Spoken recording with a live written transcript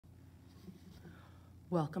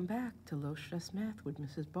Welcome back to Low Stress Math with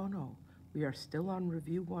Mrs. Bono. We are still on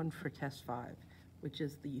Review 1 for Test 5, which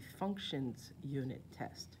is the Functions Unit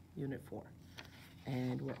test, Unit 4.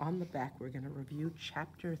 And we're on the back. We're going to review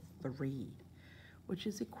Chapter 3, which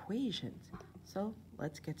is Equations. So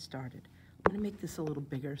let's get started. I'm going to make this a little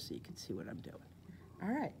bigger so you can see what I'm doing. All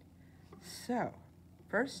right. So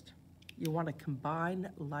first, you want to combine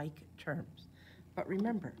like terms. But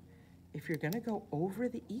remember, if you're going to go over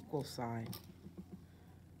the equal sign,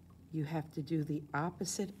 you have to do the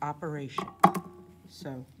opposite operation.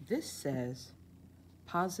 So this says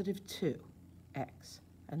positive 2x,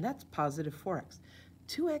 and that's positive 4x.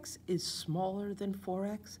 2x is smaller than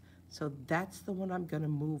 4x, so that's the one I'm going to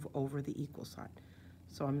move over the equal sign.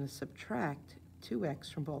 So I'm going to subtract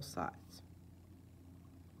 2x from both sides,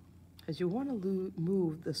 because you want to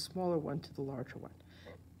move the smaller one to the larger one.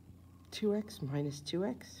 2x minus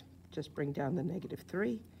 2x, just bring down the negative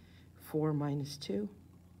 3. 4 minus 2.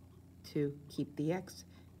 2, keep the x,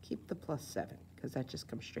 keep the plus 7, because that just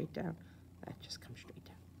comes straight down. That just comes straight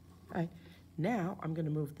down. All right, now I'm going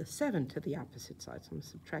to move the 7 to the opposite side, so I'm going to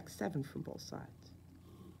subtract 7 from both sides.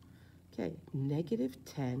 Okay, negative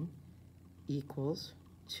 10 equals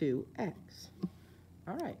 2x.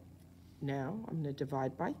 All right, now I'm going to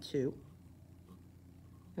divide by 2,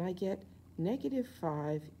 and I get negative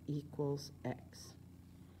 5 equals x.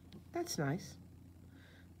 That's nice.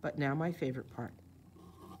 But now my favorite part.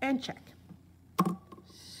 And check.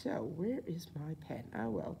 So where is my pen? Oh,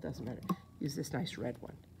 well, it doesn't matter. Use this nice red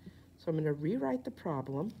one. So I'm going to rewrite the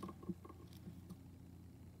problem.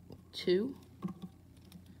 2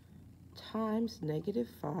 times negative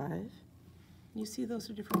 5. You see those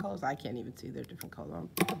are different colors? I can't even see they're different colors. I'll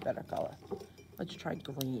pick a better color. Let's try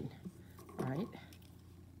green. All right.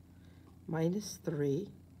 Minus 3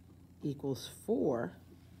 equals 4.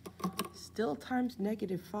 Still times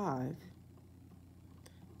negative 5.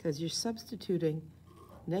 Because you're substituting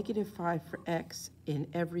negative 5 for x in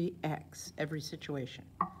every situation.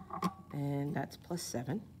 And that's plus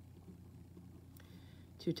 7.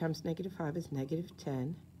 2 times negative 5 is negative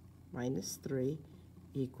 10, minus 3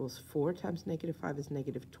 equals 4 times negative 5 is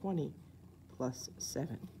negative 20, plus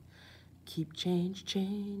 7. Keep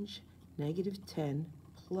change. Negative 10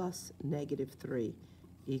 plus negative 3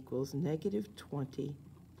 equals negative 20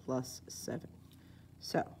 plus 7.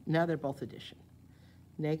 So now they're both addition.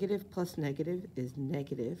 Negative plus negative is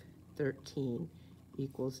negative 13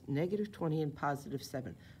 equals negative 20 and positive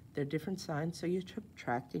 7. They're different signs, so you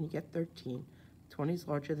subtract and you get 13. 20 is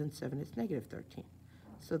larger than 7, it's negative 13.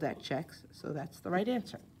 So that checks, so that's the right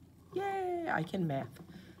answer. Yay, I can math.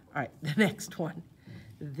 All right, the next one.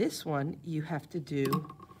 This one, you have to do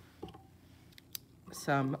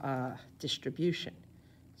some distribution.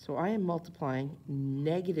 So I am multiplying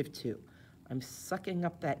negative 2. I'm sucking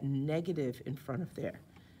up that negative in front of there.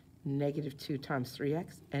 Negative 2 times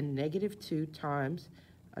 3x, and negative 2 times,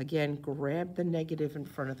 again, grab the negative in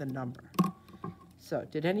front of the number. So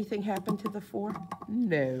did anything happen to the 4?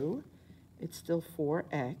 No. It's still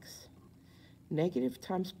 4x. Negative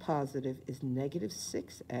times positive is negative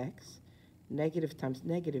 6x. Negative times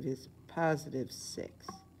negative is positive 6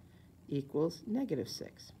 equals negative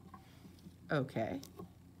 6. Okay.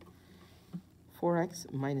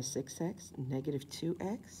 4x minus 6x, negative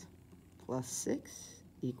 2x, plus 6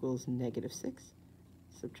 equals negative 6.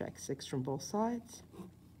 Subtract 6 from both sides.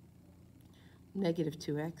 Negative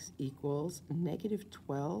 2x equals negative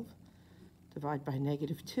 12. Divide by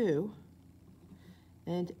negative 2.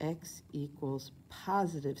 And x equals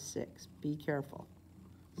positive 6. Be careful.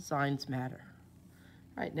 Signs matter.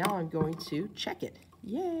 All right, now I'm going to check it.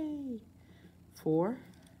 Yay! 4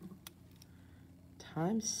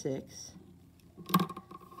 times 6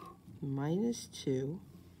 minus 2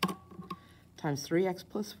 times 3x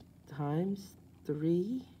plus times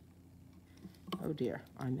 3. Oh dear,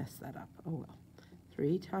 I messed that up. Oh well.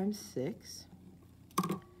 3 times 6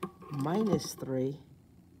 minus 3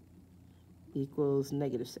 equals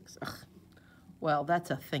negative 6. Ugh. Well,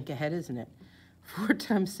 that's a think ahead, isn't it? 4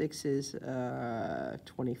 times 6 is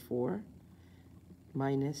 24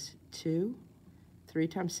 minus 2. 3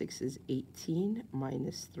 times 6 is 18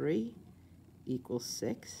 minus 3 equals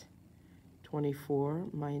 6. 24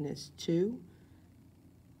 minus 2.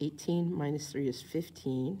 18 minus 3 is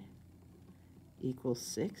 15 equals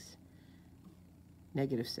 6.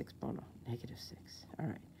 Negative 6, Bono. Negative 6. All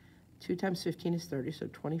right. 2 times 15 is 30, so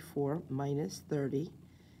 24 minus 30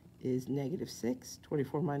 is negative 6.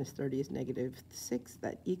 24 minus 30 is negative 6.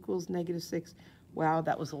 That equals negative 6. Wow,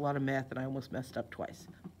 that was a lot of math, and I almost messed up twice.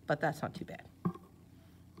 But that's not too bad.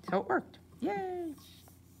 So it worked. Yay!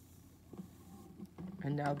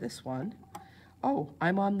 And now this one, Oh,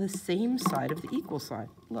 I'm on the same side of the equal sign.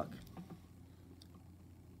 Look.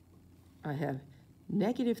 I have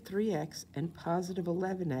negative 3x and positive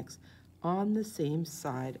 11x on the same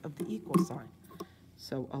side of the equal sign.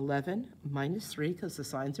 So 11 minus 3, because the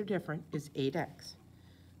signs are different, is 8x.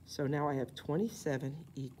 So now I have 27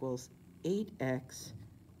 equals 8x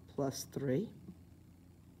plus 3,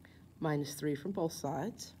 minus 3 from both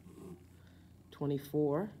sides.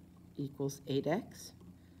 24 equals 8x.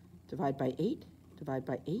 Divide by 8, divide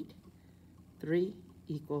by 8. 3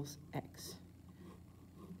 equals x.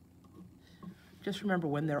 Just remember,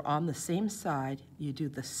 when they're on the same side, you do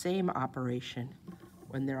the same operation.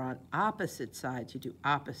 When they're on opposite sides, you do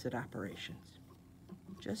opposite operations.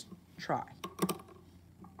 Just try.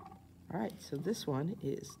 All right, so this one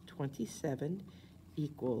is 27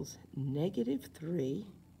 equals negative 3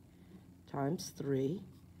 times 3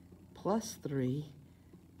 plus 3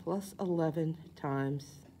 plus 11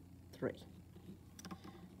 times 3.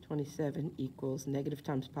 27 equals negative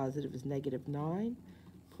times positive is negative 9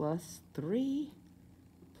 plus 3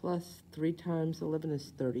 times 11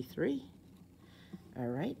 is 33. All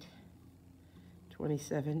right.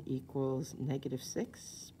 27 equals negative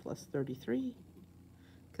 6 plus 33.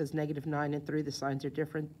 Because negative 9 and 3, the signs are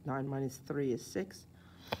different. 9 minus 3 is 6.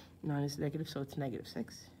 9 is negative, so it's negative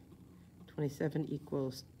 6. 27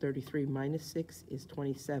 equals 33 minus 6 is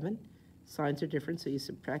 27. Signs are different, so you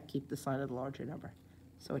subtract, keep the sign of the larger number.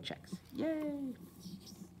 So it checks. Yay!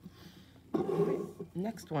 All right,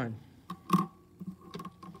 next one.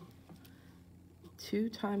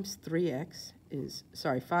 5 times 3x is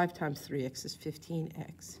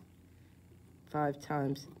 15x. 5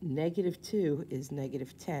 times negative 2 is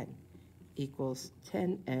negative 10, equals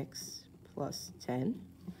 10x plus 10.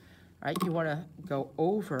 All right, you want to go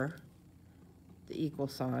over the equal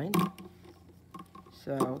sign.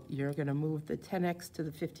 So you're going to move the 10x to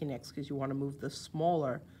the 15x because you want to move the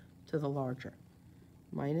smaller to the larger.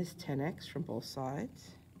 Minus 10x from both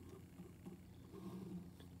sides.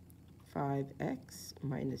 5x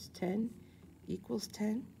minus 10 equals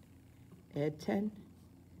 10. Add 10.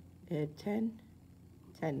 Add 10.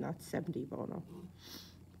 10, not 70, Bono.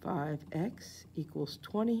 5x equals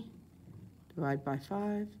 20. Divide by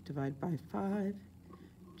 5. Divide by 5.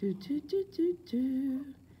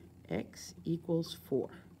 X equals 4.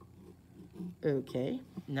 Okay,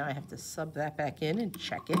 now I have to sub that back in and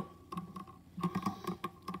check it.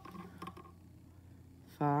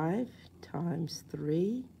 5 times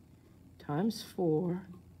 3 times 4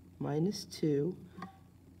 minus 2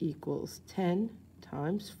 equals 10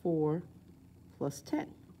 times 4 plus 10.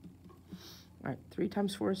 All right, 3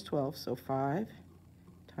 times 4 is 12, so 5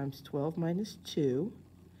 times 12 minus 2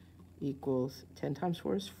 equals 10 times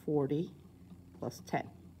 4 is 40 plus 10.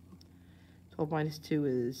 12 minus 2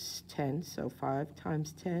 is 10, so 5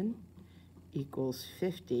 times 10 equals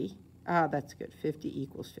 50. Ah, that's good. 50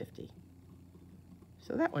 equals 50.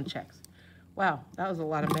 So that one checks. Wow, that was a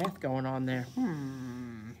lot of math going on there.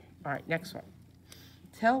 All right, next one.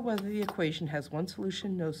 Tell whether the equation has one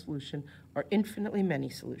solution, no solution, or infinitely many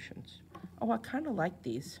solutions. Oh, I kind of like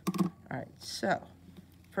these. All right, so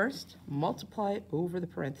first, multiply over the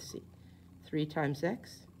parenthesis. 3 times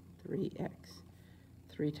x, 3x.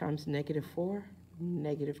 3 times negative 4,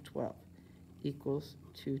 negative 12, equals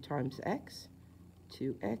 2 times x,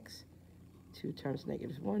 2x, 2 times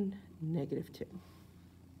negative 1, negative 2.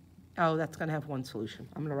 Oh, that's going to have one solution.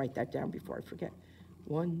 I'm going to write that down before I forget.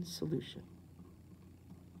 One solution.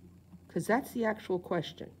 Because that's the actual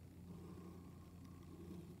question.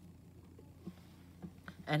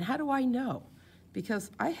 And how do I know?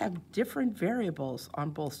 Because I have different variables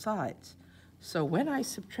on both sides. So when I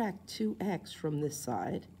subtract 2x from this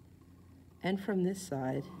side and from this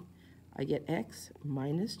side, I get x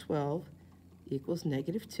minus 12 equals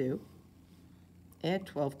negative 2. Add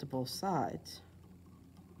 12 to both sides.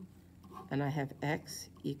 And I have x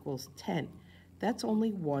equals 10. That's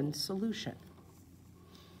only one solution.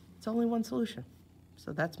 It's only one solution.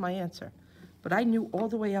 So that's my answer. But I knew all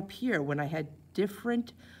the way up here when I had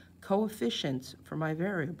different coefficients for my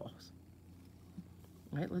variables.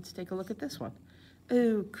 All right, let's take a look at this one.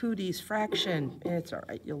 Oh, Cootie's fraction. It's all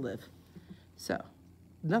right, you'll live. So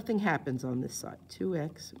nothing happens on this side.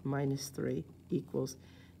 2x minus 3 equals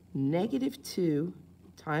negative 2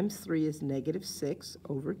 times 3 is negative 6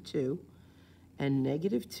 over 2. And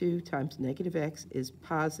negative 2 times negative x is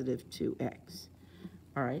positive 2x.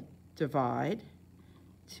 All right, divide.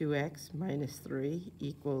 2x minus 3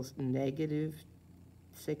 equals negative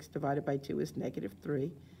 6 divided by 2 is negative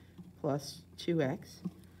 3 plus 2x.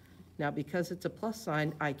 Now, because it's a plus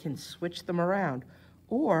sign, I can switch them around.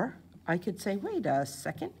 Or I could say, wait a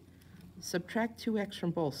second, subtract 2x from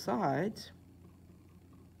both sides.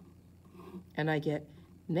 and I get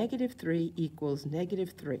 -3 equals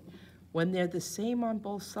 -3. When they're the same on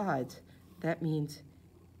both sides, that means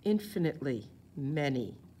infinitely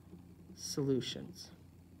many solutions.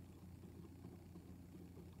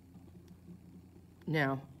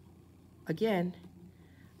 Now, again,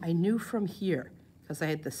 I knew from here, because I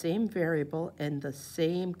had the same variable and the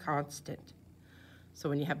same constant. So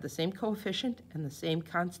when you have the same coefficient and the same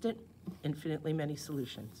constant, infinitely many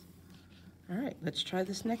solutions. All right, let's try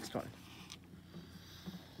this next one.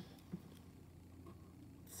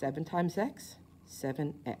 7 times x,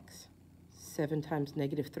 7x. 7 times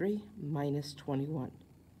 -3, minus 21.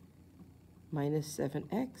 Minus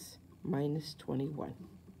 7x, minus 21,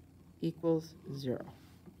 equals 0.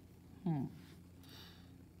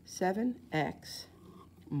 7x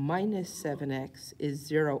minus 7x is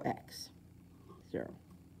 0x. 0.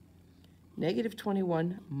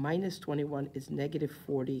 -21 minus 21 is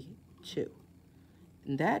 -42.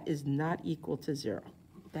 And that is not equal to 0.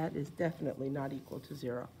 That is definitely not equal to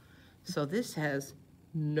 0. So this has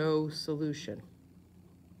no solution.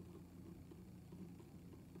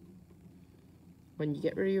 When you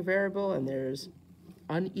get rid of your variable and there's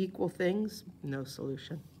unequal things, no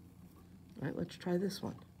solution. All right, let's try this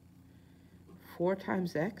one. 4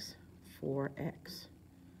 times x, 4x.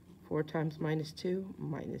 4 times -2,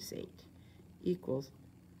 -8, equals,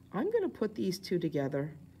 I'm going to put these two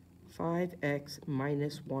together, 5x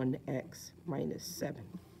minus 1x minus 7.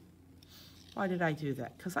 Why did I do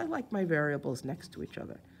that? Because I like my variables next to each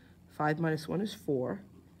other. 5 minus 1 is 4.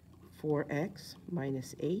 4x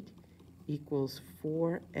minus 8 equals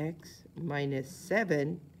 4x minus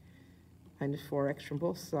 7, minus 4x from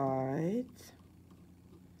both sides.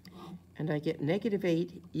 And I get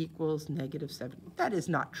 -8 equals -7. That is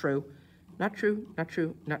not true. Not true, not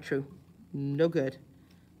true, not true. No good.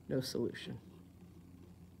 No solution.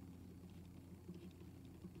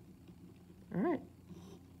 All right.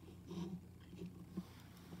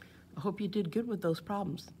 I hope you did good with those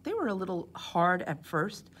problems. They were a little hard at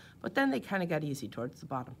first, but then they kind of got easy towards the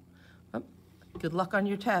bottom. Well, good luck on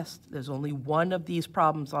your test. There's only one of these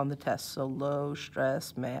problems on the test, so low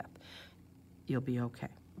stress math. You'll be okay.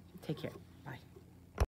 Take care.